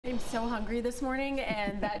I'm so hungry this morning,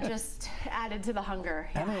 and that just added to the hunger.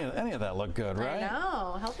 Yeah. Any of that look good, right? I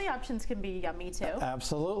know. Healthy options can be yummy too.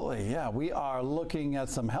 Absolutely. Yeah, we are looking at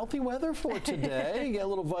some healthy weather for today. Get a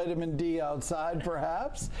little vitamin D outside,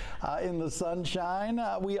 perhaps, in the sunshine.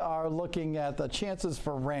 We are looking at the chances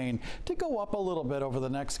for rain to go up a little bit over the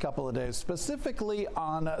next couple of days, specifically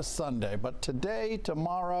on Sunday. But today,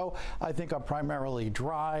 tomorrow, I think are primarily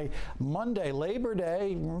dry. Monday, Labor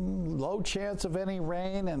Day, low chance of any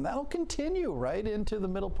rain, and that'll continue right into the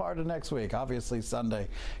middle part of next week. Obviously, Sunday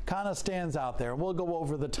kind of stands out there. We'll go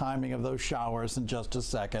over the timing of those showers in just a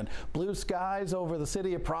second. Blue skies over the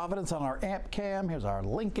city of Providence on our amp cam. Here's our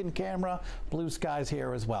Lincoln camera. Blue skies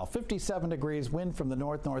here as well. 57 degrees, wind from the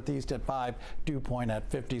north-northeast at 5, dew point at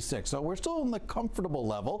 56. So we're still in the comfortable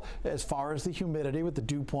level as far as the humidity with the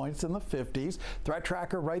dew points in the 50s. Threat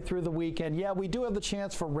tracker right through the weekend. Yeah, we do have the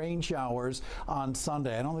chance for rain showers on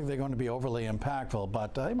Sunday. I don't think they're going to be overly impactful,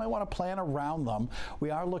 but you might want to plan around them. We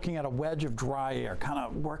are looking at a wedge of dry air kind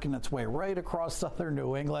of working its way right across southern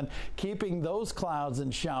New England, keeping those clouds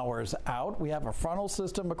and showers out. We have a frontal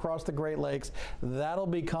system across the Great Lakes. That'll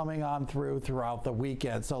be coming on throughout the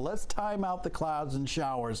weekend. So let's time out the clouds and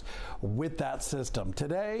showers with that system.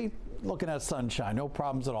 Today, looking at sunshine, no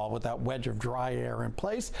problems at all with that wedge of dry air in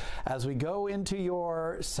place. As we go into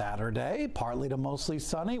your Saturday, partly to mostly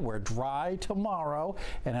sunny, we're dry tomorrow.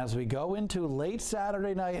 And as we go into late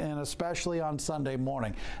Saturday night and especially on Sunday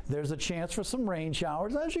morning, there's a chance for some rain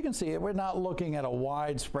showers. As you can see, we're not looking at a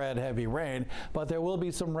widespread heavy rain, but there will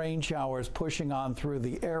be some rain showers pushing on through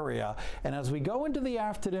the area. And as we go into the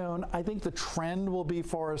afternoon, I think the trend will be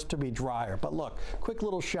for us to be drier. But look, quick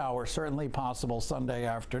little shower certainly possible Sunday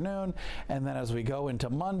afternoon. And then as we go into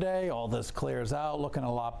Monday, all this clears out, looking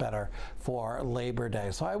a lot better for Labor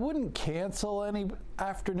Day. So I wouldn't cancel any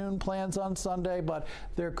afternoon plans on Sunday, but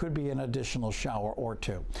there could be an additional shower or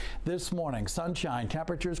two. This morning, sunshine,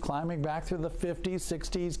 temperatures climbing back through the 50s,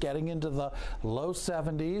 60s, getting into the low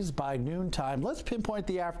 70s by noontime. Let's pinpoint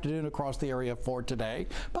the afternoon across the area for today.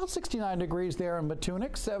 About 69 degrees there in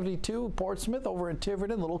Matunic, 72 Portsmouth, over in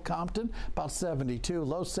Tiverton, Little Compton, about 72.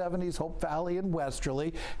 Low 70s, Hope Valley and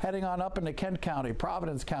Westerly. Heading on up into Kent County,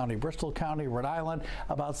 Providence County, Bristol County, Rhode Island,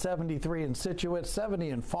 about 73 in Scituate, 70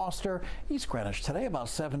 in Foster. East Greenwich today about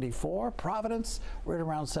 74. Providence right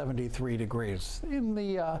around 73 degrees. In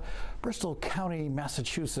the Bristol County,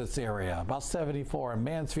 Massachusetts area, about 74 in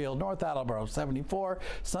Mansfield, North Attleboro, 74.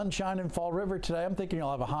 Sunshine in Fall River today. I'm thinking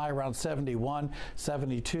you'll have a high around 71,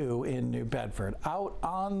 72 in New Bedford. Out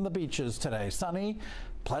on the beaches today, sunny,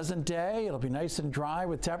 pleasant day. It'll be nice and dry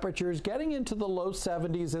with temperatures getting into the low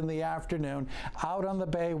 70s in the afternoon. Out on the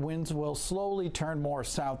bay, winds will slowly turn more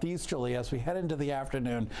southeasterly as we head into the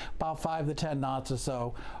afternoon, about 5 to 10 knots or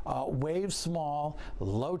so. Waves small.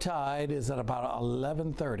 Low tide is at about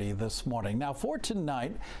 11:30 this morning. Now for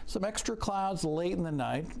tonight, some extra clouds late in the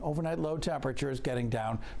night. Overnight low temperatures getting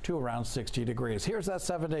down to around 60 degrees. Here's that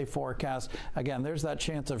 7-day forecast. Again, there's that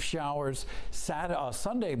chance of showers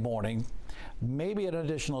Sunday morning. Maybe an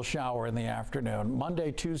additional shower in the afternoon.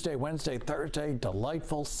 Monday, Tuesday, Wednesday, Thursday,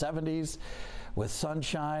 delightful 70s with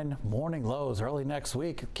sunshine. Morning lows early next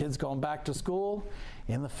week. Kids going back to school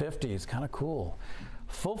in the 50s. Kind of cool.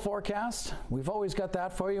 Full forecast. We've always got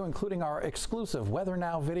that for you, including our exclusive Weather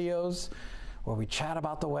Now videos where we chat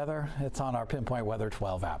about the weather. It's on our Pinpoint Weather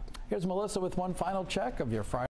 12 app. Here's Melissa with one final check of your Friday.